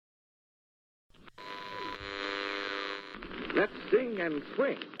Let's sing and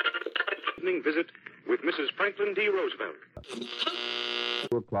swing. Evening visit with Mrs. Franklin D. Roosevelt.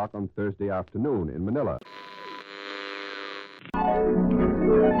 2 o'clock on Thursday afternoon in Manila.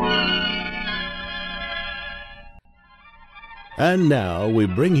 And now we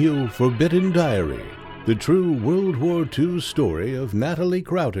bring you Forbidden Diary, the true World War II story of Natalie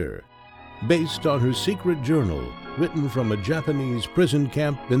Crowder, based on her secret journal written from a Japanese prison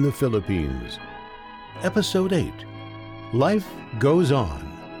camp in the Philippines. Episode 8, Life Goes On.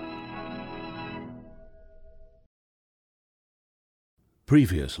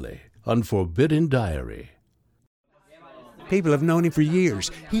 Previously on Forbidden Diary. People have known him for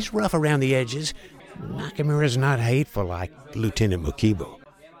years. He's rough around the edges. Nakamura's not hateful like Lieutenant Mokibo.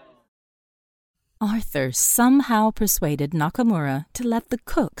 Arthur somehow persuaded Nakamura to let the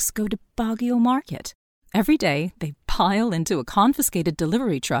cooks go to Baguio Market. Every day, they pile into a confiscated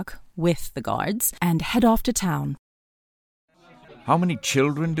delivery truck with the guards and head off to town. How many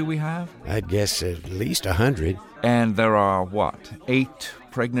children do we have? I'd guess at least 100. And there are, 8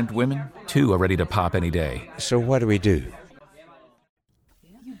 pregnant women? 2 are ready to pop any day. So what do we do?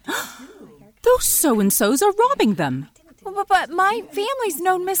 Those so-and-sos are robbing them. But my family's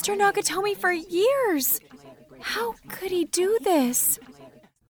known Mr. Nakatomi for years. How could he do this?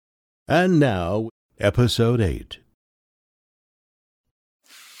 And now, Episode 8.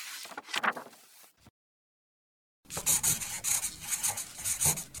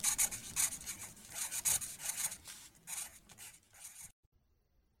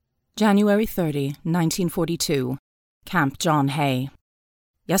 January 30, 1942. Camp John Hay.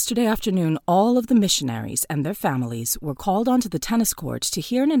 Yesterday afternoon, all of the missionaries and their families were called onto the tennis court to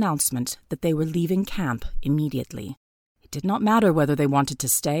hear an announcement that they were leaving camp immediately. It did not matter whether they wanted to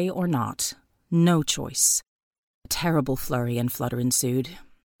stay or not. No choice. A terrible flurry and flutter ensued.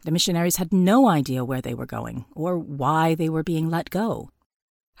 The missionaries had no idea where they were going or why they were being let go.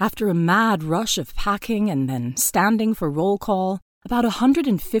 After a mad rush of packing and then standing for roll call, about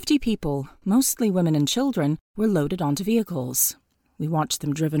 150 people, mostly women and children, were loaded onto vehicles. We watched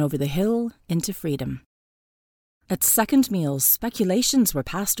them driven over the hill into freedom. At second meals, speculations were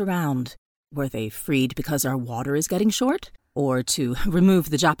passed around. Were they freed because our water is getting short? Or to remove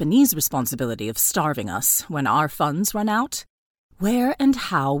the Japanese responsibility of starving us when our funds run out? Where and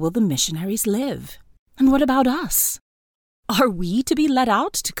how will the missionaries live? And what about us? Are we to be let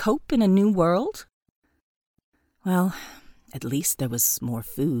out to cope in a new world? Well, at least there was more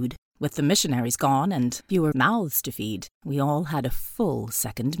food. With the missionaries gone and fewer mouths to feed, we all had a full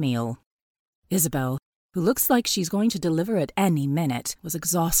second meal. Isabel, who looks like she's going to deliver at any minute, was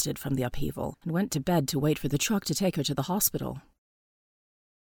exhausted from the upheaval and went to bed to wait for the truck to take her to the hospital.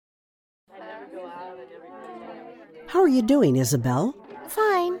 How are you doing, Isabel?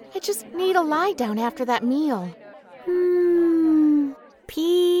 Fine. I just need a lie down after that meal.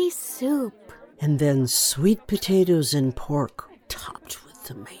 Pea soup. And then sweet potatoes and pork topped with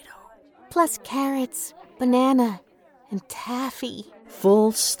tomato. Plus carrots, banana, and taffy.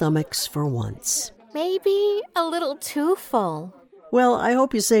 Full stomachs for once. Maybe a little too full. Well, I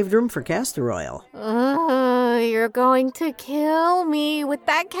hope you saved room for castor oil. You're going to kill me with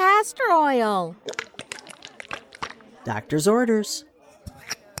that castor oil. Doctor's orders.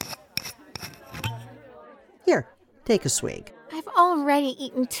 Here, take a swig. I've already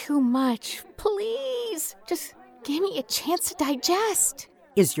eaten too much. Please, just give me a chance to digest.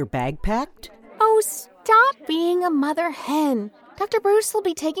 Is your bag packed? Oh, stop being a mother hen. Dr. Bruce will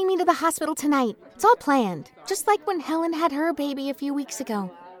be taking me to the hospital tonight. It's all planned, just like when Helen had her baby a few weeks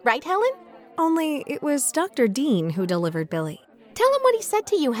ago. Right, Helen? Only it was Dr. Dean who delivered Billy. Tell him what he said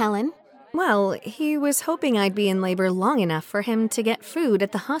to you, Helen. Well, he was hoping I'd be in labor long enough for him to get food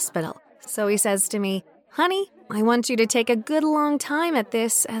at the hospital. So he says to me, "Honey, I want you to take a good long time at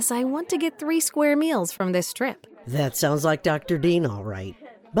this as I want to get 3 square meals from this trip." That sounds like Dr. Dean, all right.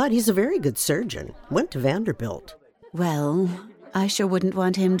 But he's a very good surgeon. Went to Vanderbilt. Well, I sure wouldn't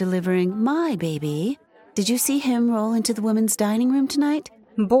want him delivering my baby. Did you see him roll into the women's dining room tonight?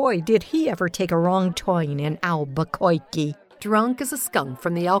 Boy, did he ever take a wrong turn in Albuquerque. Drunk as a skunk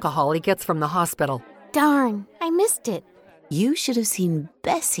from the alcohol he gets from the hospital. Darn, I missed it. You should have seen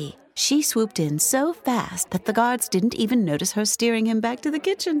Bessie. She swooped in so fast that the guards didn't even notice her steering him back to the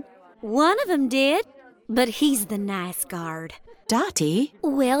kitchen. One of them did, but he's the nice guard. Dottie?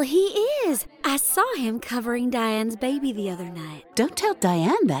 Well, he is. I saw him covering Diane's baby the other night. Don't tell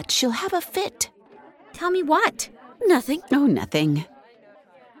Diane that. She'll have a fit. Tell me what? Nothing. Oh, nothing.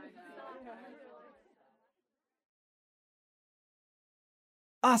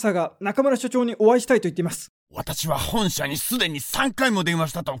 Arthur が中村所長にお会いしたいと言っています。私は本社にすでに3回も電話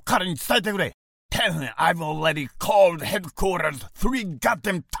したと彼に伝えてくれ。Tell him I've already called headquarters 3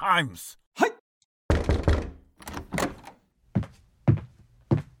 goddamn times.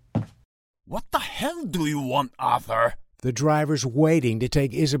 What the hell do you want, Arthur? The driver's waiting to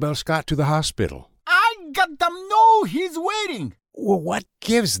take Isabel Scott to the hospital. I goddamn know he's waiting. Well, what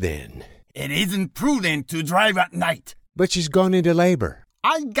gives then? It isn't prudent to drive at night. But she's gone into labor.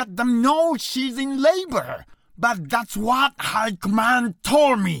 I goddamn know she's in labor. But that's what High Command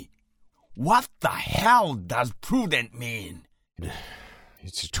told me. What the hell does prudent mean?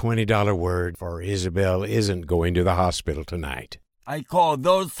 It's a $20 word for Isabel isn't going to the hospital tonight. I called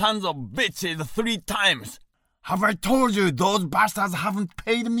those sons of bitches 3 times. Have I told you those bastards haven't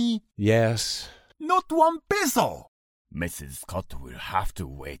paid me? Yes. Not 1 peso. Mrs. Scott will have to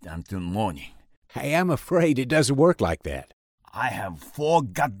wait until morning. Hey, I'm afraid it doesn't work like that. I have 4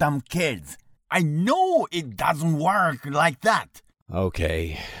 goddamn kids. I know it doesn't work like that.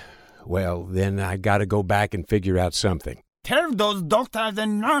 Okay. Well, then I gotta go back and figure out something. Tell those doctors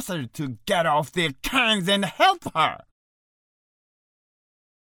and nurses to get off their cans and help her.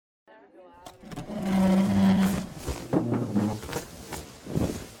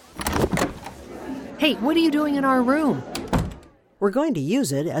 Hey, what are you doing in our room? We're going to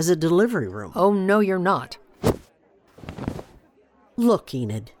use it as a delivery room. Oh, no, you're not. Look,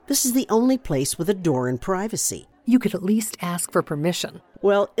 Enid, this is the only place with a door and privacy. You could at least ask for permission.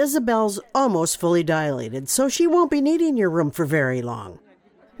 Well, Isabel's almost fully dilated, so she won't be needing your room for very long.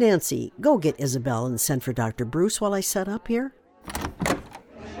 Nancy, go get Isabel and send for Dr. Bruce while I set up here.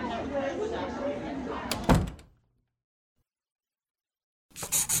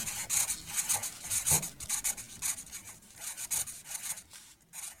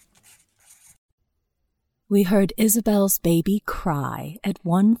 We heard Isabel's baby cry at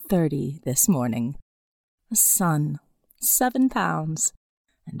 1:30 this morning. A son, 7 pounds,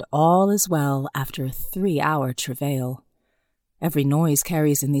 and all is well after a 3-hour travail. Every noise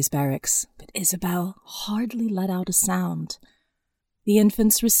carries in these barracks, but Isabel hardly let out a sound. The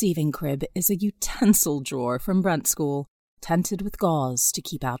infant's receiving crib is a utensil drawer from Brent School, tented with gauze to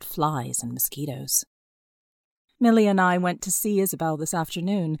keep out flies and mosquitoes. Millie and I went to see Isabel this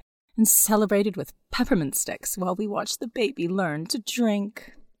afternoon and celebrated with peppermint sticks while we watched the baby learn to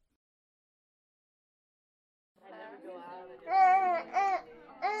drink.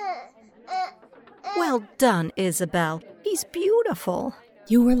 Well done, Isabel. He's beautiful.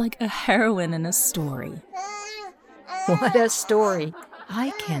 You were like a heroine in a story. What a story.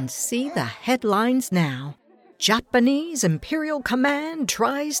 I can see the headlines now. Japanese Imperial Command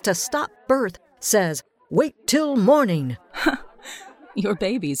tries to stop birth, says, wait till morning. Your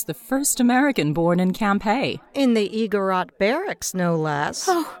baby's the first American born in Camp Hay. In the Igorot barracks, no less.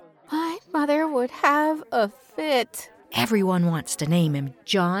 Oh, my mother would have a fit. Everyone wants to name him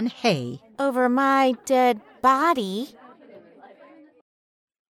John Hay. Over my dead body.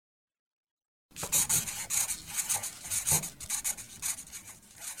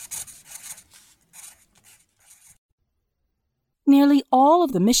 Nearly all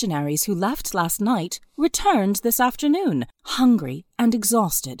of the missionaries who left last night returned this afternoon, hungry and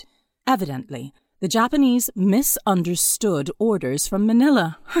exhausted. Evidently, the Japanese misunderstood orders from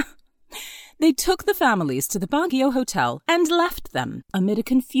Manila. They took the families to the Baguio Hotel and left them amid a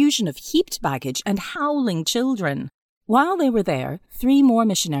confusion of heaped baggage and howling children. While they were there, 3 more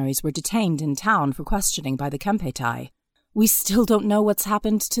missionaries were detained in town for questioning by the Kempeitai. We still don't know what's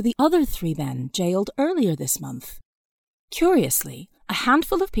happened to the other 3 men jailed earlier this month. Curiously, a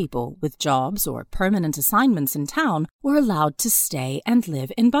handful of people with jobs or permanent assignments in town were allowed to stay and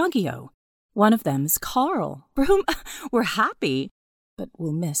live in Baguio. One of them is Carl, for whom we're happy, but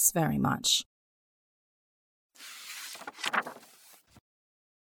will miss very much.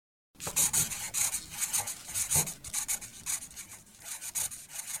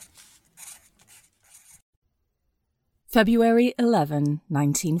 February 11,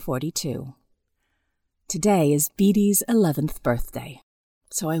 1942. Today is Beatty's 11th birthday,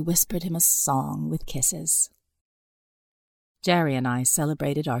 so I whispered him a song with kisses. Jerry and I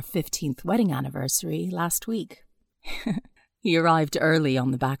celebrated our 15th wedding anniversary last week. He arrived early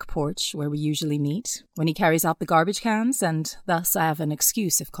on the back porch where we usually meet, when he carries out the garbage cans, and thus I have an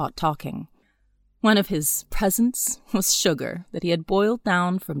excuse if caught talking. One of his presents was sugar that he had boiled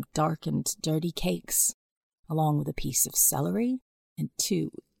down from darkened, dirty cakes, along with a piece of celery and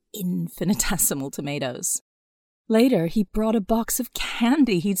 2 infinitesimal tomatoes. Later, he brought a box of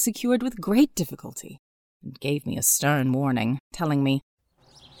candy he'd secured with great difficulty and gave me a stern warning, telling me,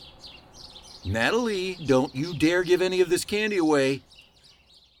 Natalie, don't you dare give any of this candy away.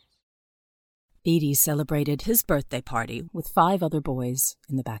 Beatty celebrated his birthday party with 5 other boys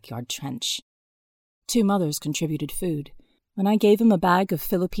in the backyard trench. 2 mothers contributed food. When I gave him a bag of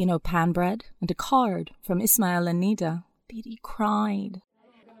Filipino pan bread and a card from Ismael and Nida, Bidi cried.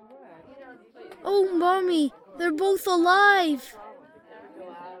 Oh, Mommy, they're both alive.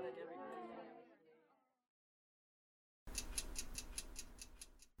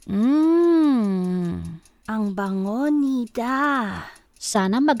 Ang bango, Nida.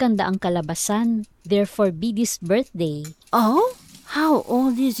 Sana maganda ang kalabasan. Therefore, Bidi's birthday. Oh? How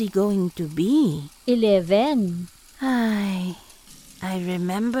old is he going to be? 11. I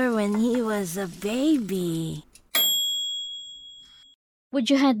remember when he was a baby. Would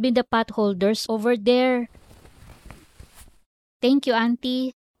you hand me the pot holders over there? Thank you,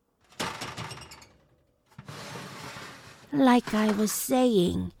 Auntie. Like I was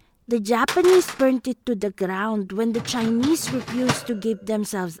saying, the Japanese burnt it to the ground when the Chinese refused to give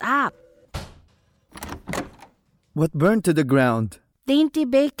themselves up. What burned to the ground? Dainty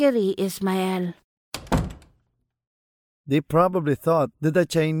Bakery, Ismael. They probably thought that the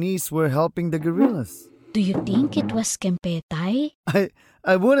Chinese were helping the guerrillas. Do you think it was Kempetay?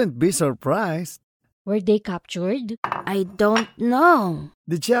 I wouldn't be surprised. Were they captured? I don't know.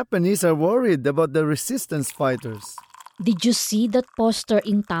 The Japanese are worried about the resistance fighters. Did you see that poster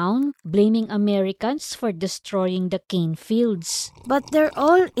in town blaming Americans for destroying the cane fields? But they're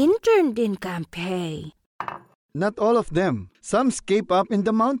all interned in Camp Hay. Not all of them. Some escape up in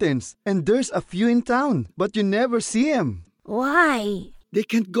the mountains, and there's a few in town, but you never see them. Why? They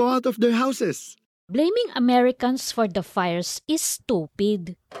can't go out of their houses. Blaming Americans for the fires is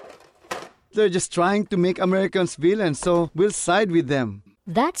stupid. They're just trying to make Americans villains, so we'll side with them.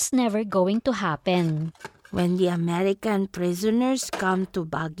 That's never going to happen. When the American prisoners come to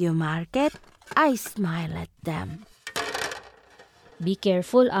Baguio Market, I smile at them. Be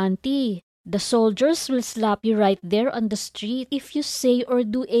careful, Auntie. The soldiers will slap you right there on the street if you say or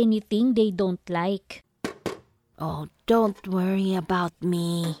do anything they don't like. Oh, don't worry about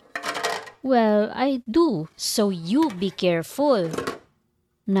me. Well, I do, so you be careful.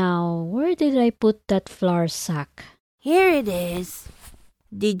 Now, where did I put that flour sack? Here it is.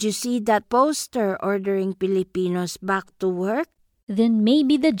 Did you see that poster ordering Filipinos back to work? Then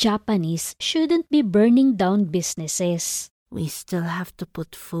maybe the Japanese shouldn't be burning down businesses. We still have to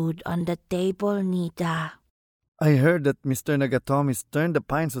put food on the table, Nida. I heard that Mr. Nagatomi's turned the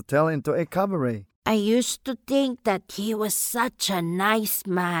Pines Hotel into a cabaret. I used to think that he was such a nice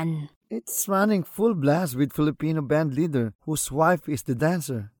man. It's running full blast with Filipino band leader, whose wife is the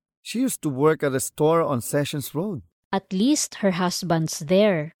dancer. She used to work at a store on Sessions Road. At least her husband's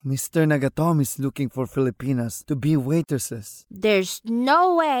there. Mr. Nagatomi is looking for Filipinas to be waitresses. There's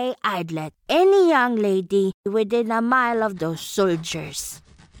no way I'd let any young lady within a mile of those soldiers.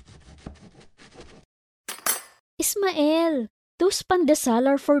 Ismael, those pandesal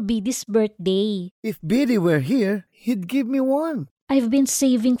are for Bidi's birthday. If Bidi were here, he'd give me one. I've been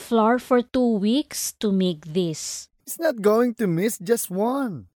saving flour for 2 weeks to make this. He's not going to miss just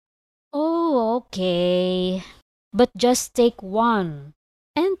one. Oh, okay. But just take one.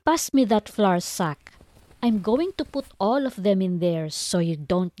 And pass me that flour sack. I'm going to put all of them in there so you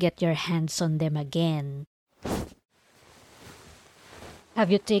don't get your hands on them again.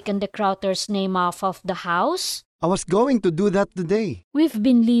 Have you taken the Crowther's name off of the house? I was going to do that today. We've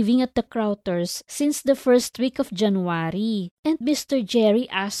been living at the Crowthers since the first week of January, and Mr. Jerry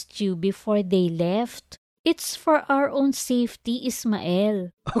asked you before they left. It's for our own safety,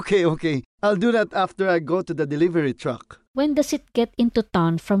 Ismael. Okay. I'll do that after I go to the delivery truck. When does it get into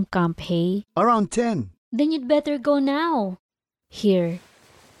town from Camp Hay? Around 10. Then you'd better go now. Here.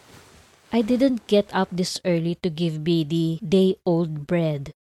 I didn't get up this early to give Bidi day-old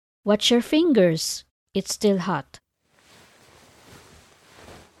bread. Watch your fingers. It's still hot.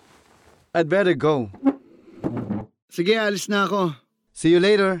 I'd better go. Sige, alis na ako. See you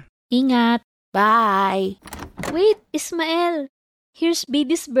later. Ingat. Bye. Wait, Ismael. Here's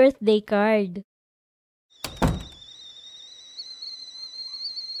Bidi's birthday card.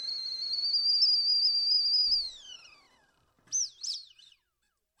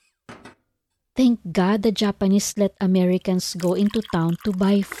 Thank God the Japanese let Americans go into town to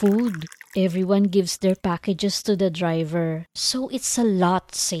buy food. Everyone gives their packages to the driver, so it's a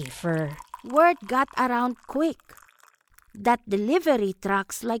lot safer. Word got around quick that delivery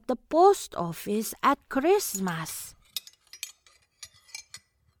trucks like the post office at Christmas.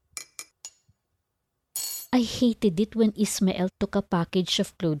 I hated it when Ismael took a package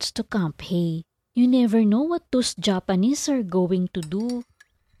of clothes to Camp Hay. You never know what those Japanese are going to do.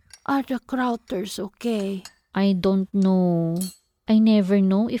 Are the Crowthers okay? I don't know. I never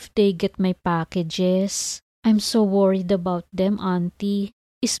know if they get my packages. I'm so worried about them, Auntie.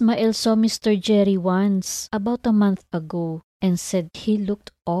 Ismael saw Mr. Jerry once, about a month ago, and said he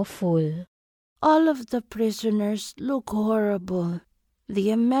looked awful. All of the prisoners look horrible.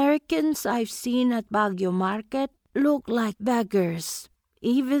 The Americans I've seen at Baguio Market look like beggars,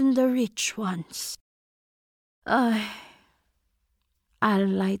 even the rich ones. I'll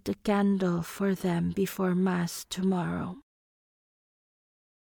light a candle for them before Mass tomorrow.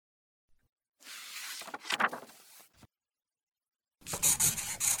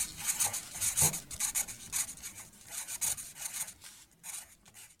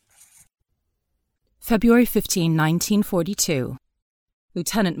 February 15, 1942.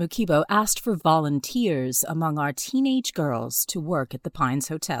 Lieutenant Mukibo asked for volunteers among our teenage girls to work at the Pines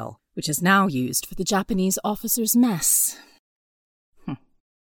Hotel, which is now used for the Japanese officers' mess.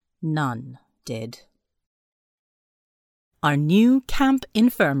 None did. Our new camp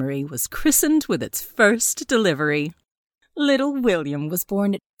infirmary was christened with its first delivery. Little William was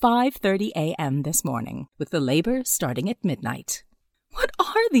born at 5:30 a.m. this morning, with the labor starting at midnight. What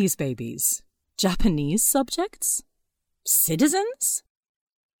are these babies? Japanese subjects? Citizens?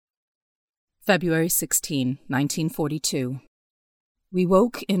 February 16, 1942. We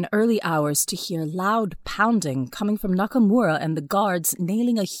woke in early hours to hear loud pounding coming from Nakamura and the guards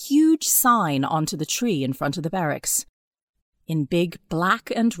nailing a huge sign onto the tree in front of the barracks. In big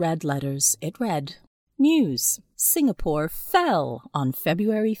black and red letters, it read, "News, Singapore fell on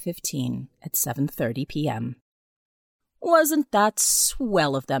February 15 at 7:30 p.m. Wasn't that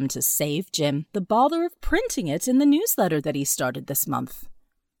swell of them to save Jim the bother of printing it in the newsletter that he started this month?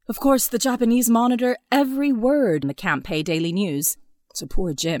 Of course, the Japanese monitor every word in the Camp Hay Daily News, so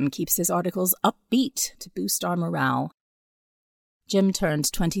poor Jim keeps his articles upbeat to boost our morale. Jim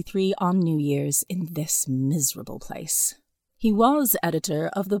turned 23 on New Year's in this miserable place. He was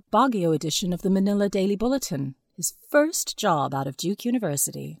editor of the Baguio edition of the Manila Daily Bulletin, his first job out of Duke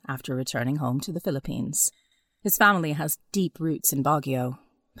University after returning home to the Philippines. His family has deep roots in Baguio,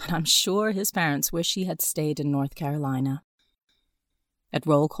 but I'm sure his parents wish he had stayed in North Carolina. At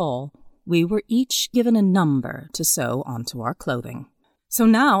roll call, we were each given a number to sew onto our clothing. So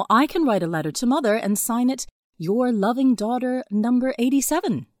now I can write a letter to Mother and sign it, "Your loving daughter, number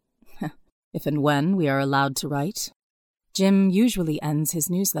 87. If and when we are allowed to write. Jim usually ends his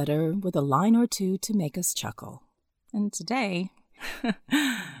newsletter with a line or two to make us chuckle. And today,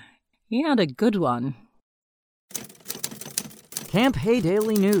 he had a good one. Camp Hay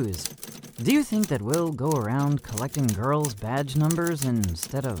Daily News. Do you think that we'll go around collecting girls' badge numbers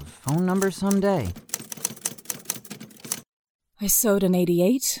instead of phone numbers someday? I sewed an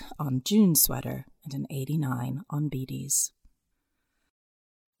 88 on June's sweater and an 89 on Beatty's.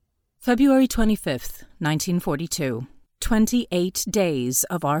 February 25th, 1942. 28 days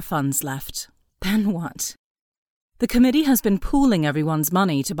of our funds left. Then what? The committee has been pooling everyone's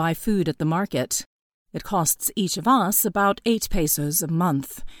money to buy food at the market. It costs each of us about 8 pesos a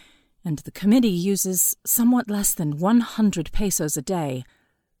month, and the committee uses somewhat less than 100 pesos a day.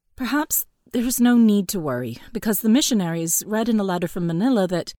 Perhaps there is no need to worry, because the missionaries read in a letter from Manila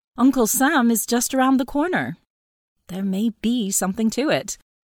that Uncle Sam is just around the corner. There may be something to it.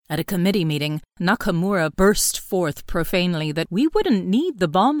 At a committee meeting, Nakamura burst forth profanely that we wouldn't need the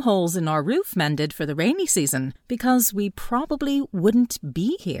bomb holes in our roof mended for the rainy season, because we probably wouldn't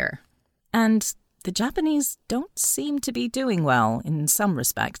be here. And the Japanese don't seem to be doing well in some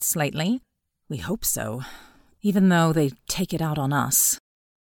respects lately. We hope so, even though they take it out on us.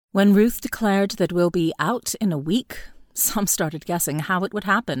 When Ruth declared that we'll be out in a week, some started guessing how it would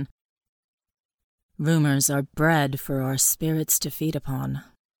happen. Rumors are bread for our spirits to feed upon.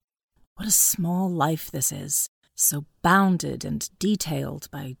 What a small life this is, so bounded and detailed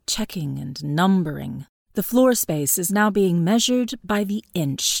by checking and numbering. The floor space is now being measured by the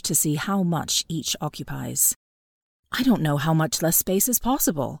inch to see how much each occupies. I don't know how much less space is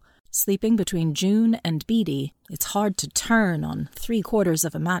possible. Sleeping between June and Beatty, it's hard to turn on 3/4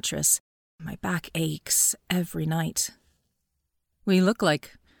 of a mattress. My back aches every night. We look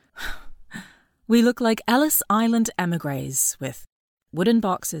like Ellis Island emigres with wooden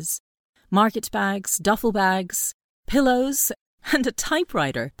boxes, market bags, duffel bags, pillows, and a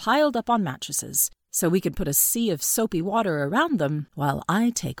typewriter piled up on mattresses, so we can put a sea of soapy water around them while I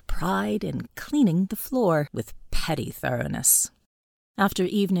take pride in cleaning the floor with petty thoroughness. After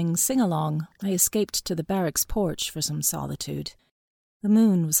evening sing-along, I escaped to the barracks porch for some solitude. The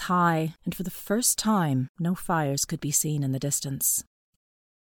moon was high, and for the first time, no fires could be seen in the distance.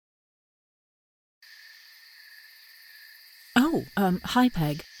 Oh, hi,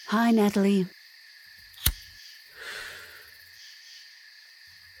 Peg. Hi, Natalie.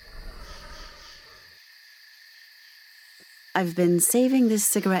 I've been saving this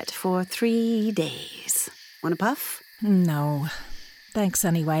cigarette for 3 days. Want a puff? No. Thanks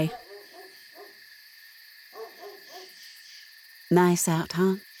anyway. Nice out,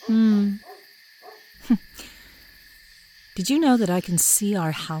 huh? Did you know that I can see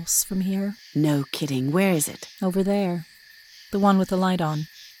our house from here? No kidding. Where is it? Over there. The one with the light on.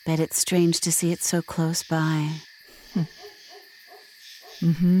 Bet it's strange to see it so close by.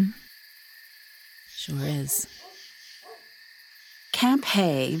 Sure is. Camp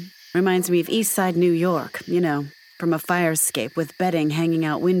Hay reminds me of East Side New York, you know, from a fire escape with bedding hanging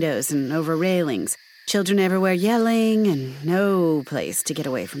out windows and over railings. Children everywhere yelling and no place to get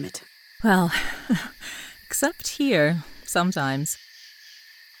away from it. Well, except here, sometimes.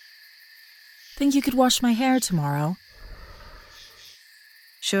 Think you could wash my hair tomorrow?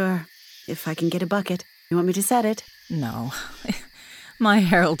 Sure, if I can get a bucket. You want me to set it? No. My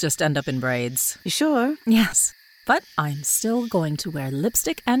hair'll just end up in braids. You sure? Yes. But I'm still going to wear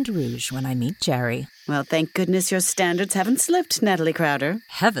lipstick and rouge when I meet Jerry. Well, thank goodness your standards haven't slipped, Natalie Crowder.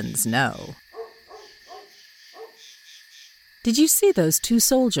 Heavens, no. Did you see those 2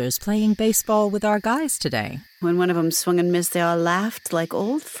 soldiers playing baseball with our guys today? When one of them swung and missed, they all laughed like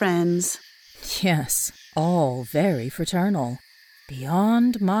old friends. Yes, all very fraternal.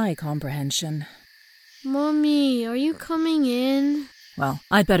 Beyond my comprehension. Mommy, are you coming in? Well,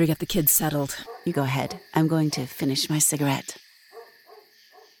 I'd better get the kids settled. You go ahead. I'm going to finish my cigarette.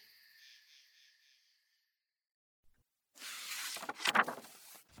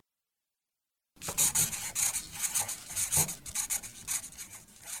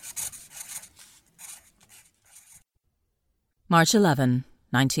 March 11,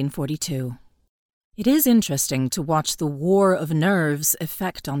 1942. It is interesting to watch the war of nerves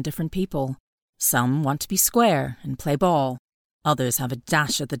effect on different people. Some want to be square and play ball. Others have a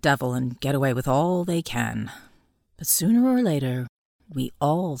dash at the devil and get away with all they can. But sooner or later, we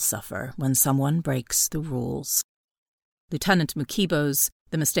all suffer when someone breaks the rules. Lieutenant Mukibo's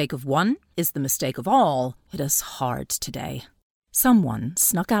 "The mistake of one is the mistake of all" hit us hard today. Someone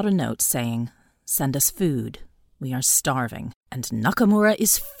snuck out a note saying, "Send us food. We are starving." And Nakamura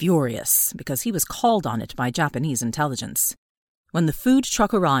is furious because he was called on it by Japanese intelligence. When the food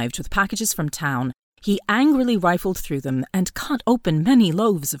truck arrived with packages from town, he angrily rifled through them and cut open many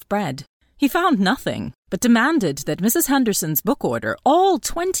loaves of bread. He found nothing, but demanded that Mrs. Henderson's book order, all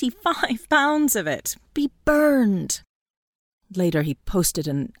 25 pounds of it, be burned. Later he posted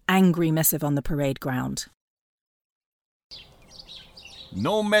an angry missive on the parade ground.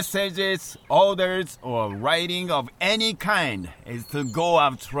 No messages, orders, or writing of any kind is to go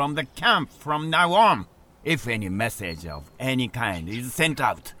out from the camp from now on. If any message of any kind is sent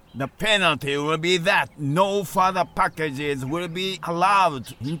out, the penalty will be that no further packages will be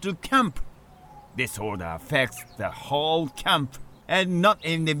allowed into camp. This order affects the whole camp and not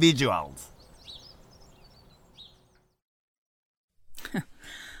individuals.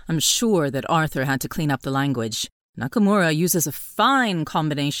 I'm sure that Arthur had to clean up the language. Nakamura uses a fine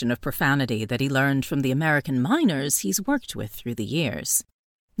combination of profanity that he learned from the American miners he's worked with through the years.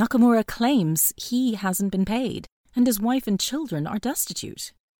 Nakamura claims he hasn't been paid, and his wife and children are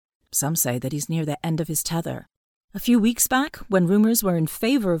destitute. Some say that he's near the end of his tether. A few weeks back, when rumors were in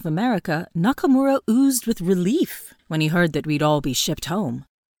favor of America, Nakamura oozed with relief when he heard that we'd all be shipped home.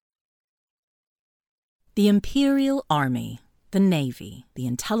 The Imperial Army, the Navy, the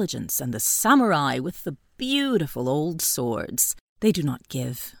intelligence, and the samurai with the beautiful old swords. They do not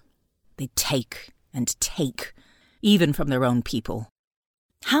give. They take and take, even from their own people.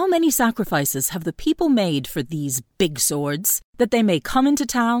 How many sacrifices have the people made for these big swords, that they may come into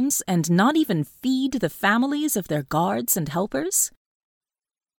towns and not even feed the families of their guards and helpers?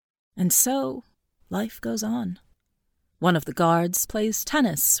 And so, life goes on. One of the guards plays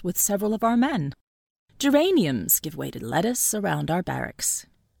tennis with several of our men. Geraniums give way to lettuce around our barracks.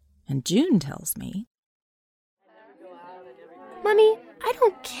 And June tells me, Mommy, I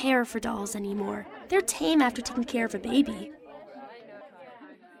don't care for dolls anymore. They're tame after taking care of a baby.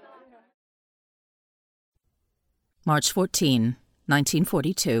 March 14,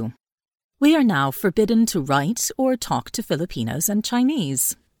 1942. We are now forbidden to write or talk to Filipinos and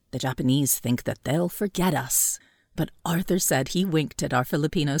Chinese. The Japanese think that they'll forget us. But Arthur said he winked at our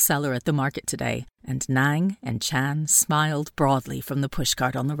Filipino seller at the market today, and Nang and Chan smiled broadly from the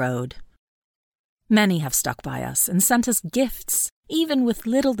pushcart on the road. Many have stuck by us and sent us gifts, even with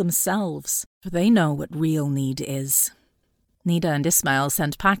little themselves, for they know what real need is. Nida and Ismail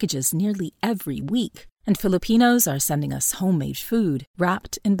send packages nearly every week, and Filipinos are sending us homemade food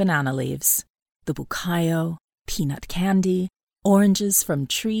wrapped in banana leaves. The bukayo, peanut candy, oranges from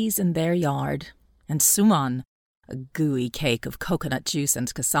trees in their yard, and suman, a gooey cake of coconut juice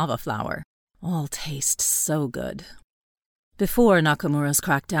and cassava flour. All taste so good. Before Nakamura's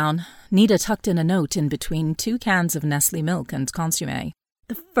crackdown, Nita tucked in a note in between 2 cans of Nestle milk and consommé.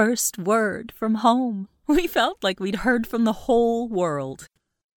 The first word from home. We felt like we'd heard from the whole world.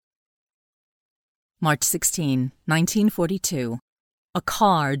 March 16, 1942. A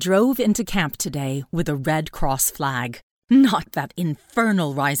car drove into camp today with a Red Cross flag. Not that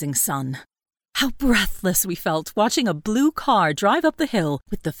infernal rising sun. How breathless we felt watching a blue car drive up the hill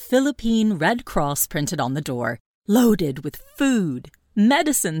with the Philippine Red Cross printed on the door, loaded with food,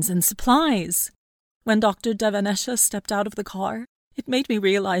 medicines, and supplies. When Dr. Devanesha stepped out of the car, it made me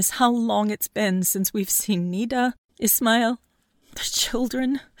realize how long it's been since we've seen Nida, Ismail, the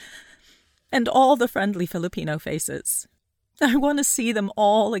children, and all the friendly Filipino faces. I want to see them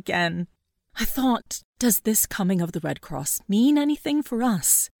all again. I thought, does this coming of the Red Cross mean anything for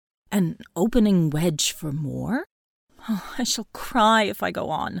us? An opening wedge for more? Oh, I shall cry if I go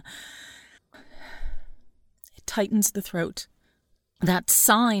on. It tightens the throat. That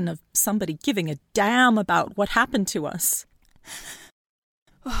sign of somebody giving a damn about what happened to us.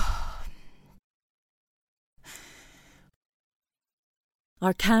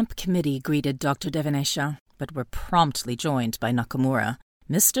 Our camp committee greeted Dr. Devanesha, but were promptly joined by Nakamura,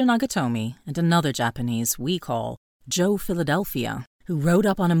 Mr. Nagatomi, and another Japanese we call Joe Philadelphia, who rode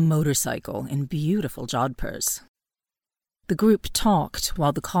up on a motorcycle in beautiful jodhpurs. The group talked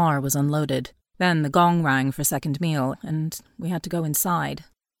while the car was unloaded. Then the gong rang for second meal, and we had to go inside.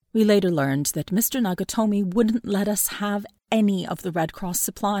 We later learned that Mr. Nagatomi wouldn't let us have any of the Red Cross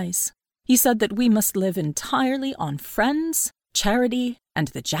supplies. He said that we must live entirely on friends, charity, and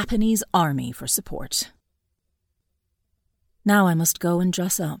the Japanese army for support. Now I must go and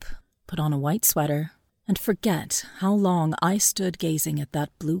dress up, put on a white sweater, and forget how long I stood gazing at that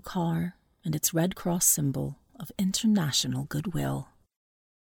blue car and its Red Cross symbol of international goodwill.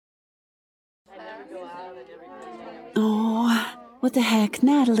 Oh, what the heck,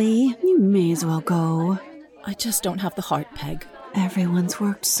 Natalie? You may as well go. I just don't have the heart, Peg. Everyone's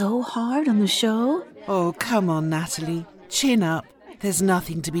worked so hard on the show. Oh, come on, Natalie. Chin up. There's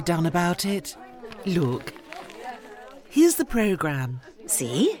nothing to be done about it. Look. Here's the programme.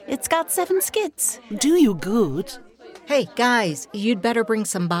 See? It's got 7 skits. Do you good. Hey, guys, you'd better bring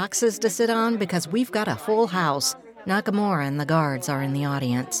some boxes to sit on because we've got a full house. Nakamura and the guards are in the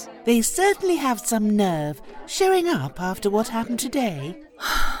audience. They certainly have some nerve, showing up after what happened today.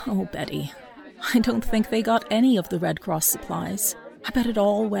 Oh, Betty, I don't think they got any of the Red Cross supplies. I bet it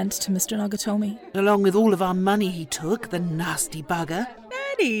all went to Mr. Nagatomi. Along with all of our money he took, the nasty bugger.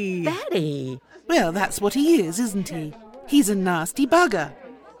 Betty! Betty! Well, that's what he is, isn't he? He's a nasty bugger.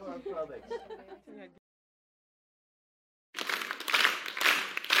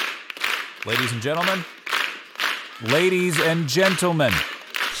 Ladies and gentlemen. Ladies and gentlemen.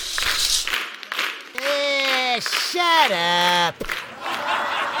 Shut up.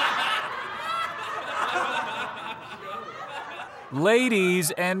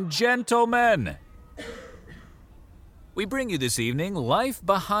 Ladies and gentlemen. We bring you this evening Life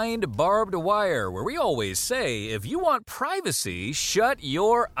Behind Barbed Wire, where we always say, if you want privacy, shut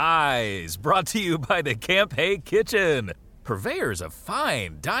your eyes. Brought to you by the Camp Hay Kitchen, purveyors of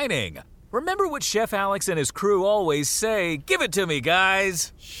fine dining. Remember what Chef Alex and his crew always say, give it to me,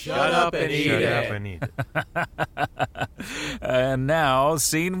 guys. Shut up and eat it. Shut up and eat it. And now,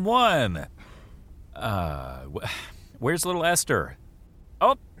 scene 1. Where's little Esther?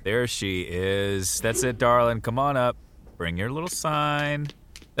 Oh, there she is. That's it, darling. Come on up. Bring your little sign.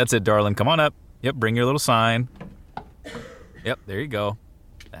 That's it, darling. Come on up. Yep, bring your little sign. Yep, there you go.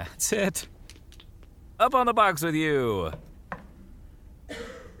 That's it. Up on the box with you.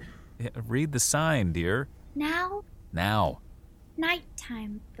 Yeah, read the sign, dear. Now? Now.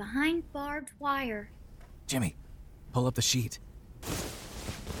 Nighttime behind barbed wire. Jimmy, pull up the sheet.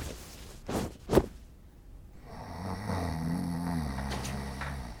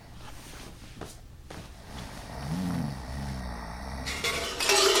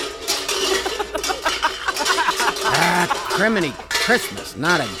 Criminy Christmas,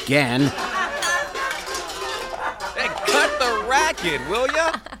 not again. Hey, cut the racket, will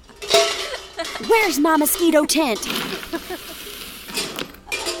ya? Where's my mosquito tent?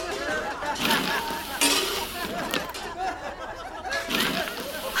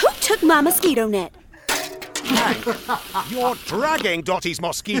 Who took my mosquito net? Hey, you're dragging Dottie's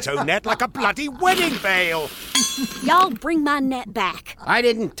mosquito net like a bloody wedding veil. Y'all bring my net back. I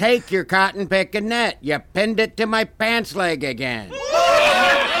didn't take your cotton picking net. You pinned it to my pants leg again.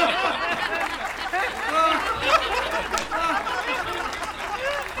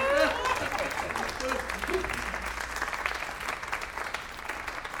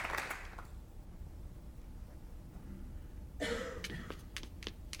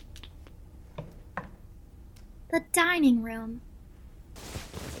 The dining room.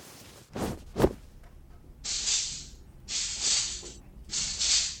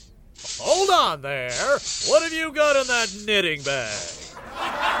 Hold on there. What have you got in that knitting bag?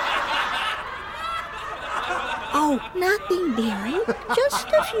 Oh, nothing, dearie. Just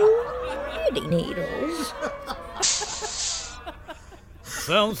a few knitting needles.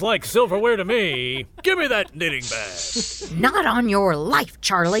 Sounds like silverware to me. Give me that knitting bag. Not on your life,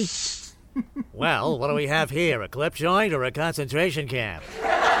 Charlie. Well, what do we have here? A clip joint or a concentration camp?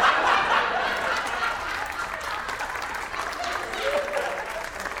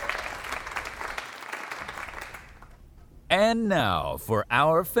 And now for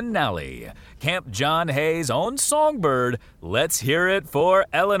our finale, Camp John Hay's own songbird. Let's hear it for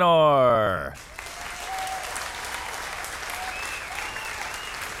Eleanor.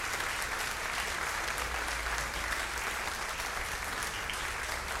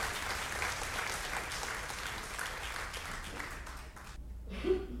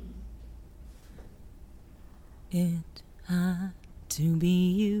 It had to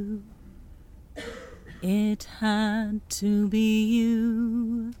be you. It had to be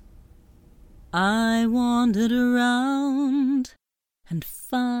you. I wandered around and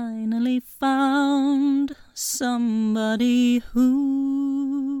finally found somebody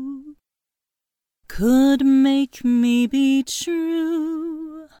who could make me be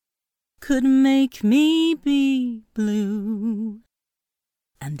true, could make me be blue,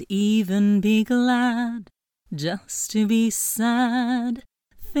 and even be glad just to be sad,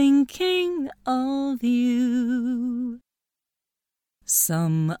 thinking of you.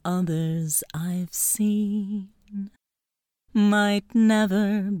 Some others I've seen might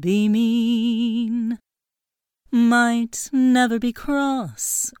never be mean, might never be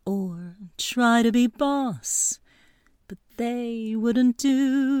cross or try to be boss, but they wouldn't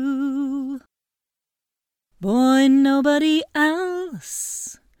do. Boy, nobody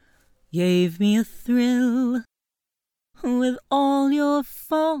else gave me a thrill. With all your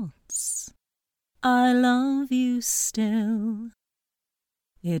faults, I love you still.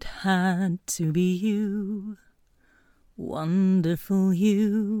 It had to be you, wonderful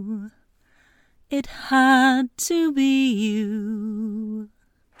you. It had to be you.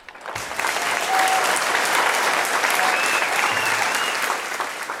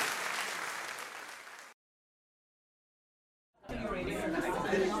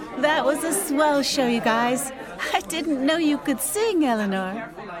 That was a swell show, you guys. I didn't know you could sing,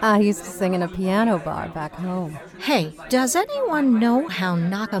 Eleanor. I used to sing in a piano bar back home. Hey, does anyone know how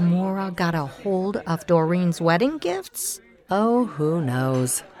Nakamura got a hold of Doreen's wedding gifts? Oh, who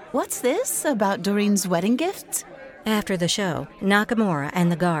knows? What's this about Doreen's wedding gifts? After the show, Nakamura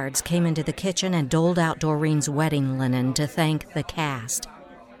and the guards came into the kitchen and doled out Doreen's wedding linen to thank the cast.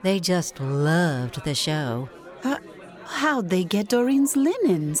 They just loved the show. How'd they get Doreen's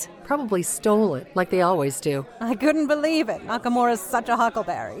linens? Probably stole it, like they always do. I couldn't believe it. Nakamura's such a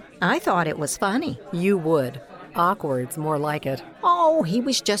huckleberry. I thought it was funny. You would. Awkward's more like it. Oh, he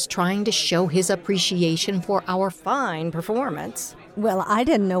was just trying to show his appreciation for our fine performance. Well, I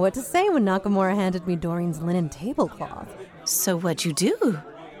didn't know what to say when Nakamura handed me Doreen's linen tablecloth. So what'd you do?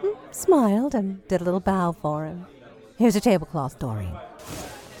 Smiled and did a little bow for him. Here's your tablecloth, Doreen.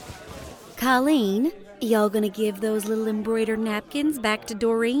 Colleen, y'all gonna give those little embroidered napkins back to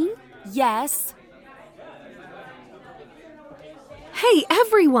Doreen? Yes. Hey,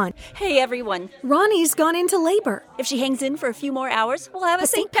 everyone! Hey, everyone. Ronnie's gone into labor. If she hangs in for a few more hours, we'll have a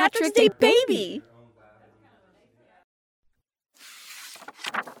St. Patrick's Day baby.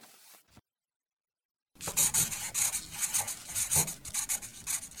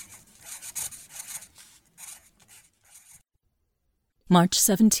 March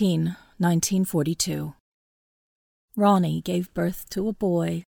 17, 1942. Ronnie gave birth to a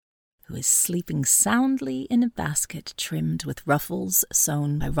boy who is sleeping soundly in a basket trimmed with ruffles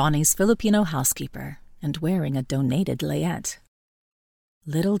sewn by Ronnie's Filipino housekeeper and wearing a donated layette.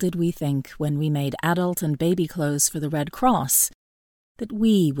 Little did we think when we made adult and baby clothes for the Red Cross that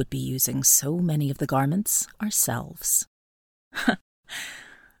we would be using so many of the garments ourselves. I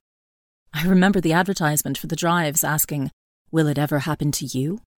remember the advertisement for the drives asking, "Will it ever happen to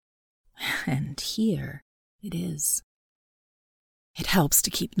you?" And here it is. It helps to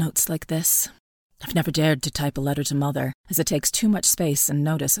keep notes like this. I've never dared to type a letter to Mother, as it takes too much space and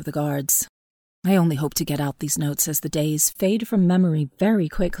notice of the guards. I only hope to get out these notes as the days fade from memory very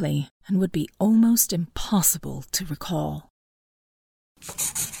quickly and would be almost impossible to recall.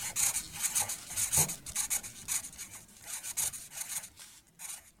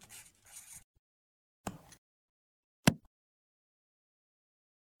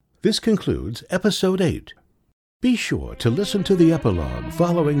 This concludes Episode 8. Be sure to listen to the epilogue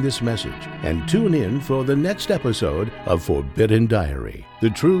following this message and tune in for the next episode of Forbidden Diary, the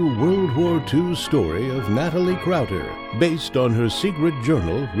true World War II story of Natalie Crowder, based on her secret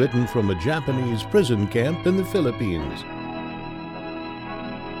journal written from a Japanese prison camp in the Philippines.